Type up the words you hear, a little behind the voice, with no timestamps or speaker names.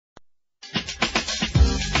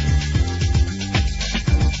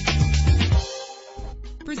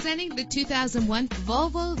Presenting the 2001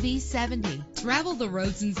 Volvo V70. Travel the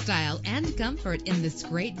roads in style and comfort in this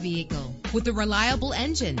great vehicle. With a reliable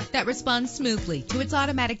engine that responds smoothly to its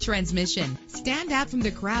automatic transmission. Stand out from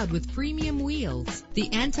the crowd with premium wheels.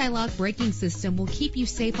 The anti-lock braking system will keep you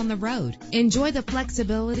safe on the road. Enjoy the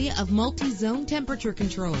flexibility of multi-zone temperature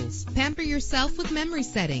controls. Pamper yourself with memory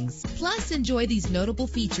settings. Plus, enjoy these notable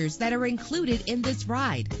features that are included in this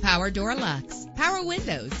ride. Power door locks, power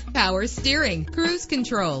windows, power steering, cruise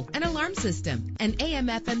control, an alarm system, an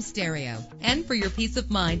AM/FM stereo. And for your peace of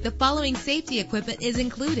mind, the following safety equipment is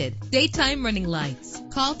included: daytime running lights.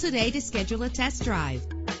 Call today to schedule a test drive.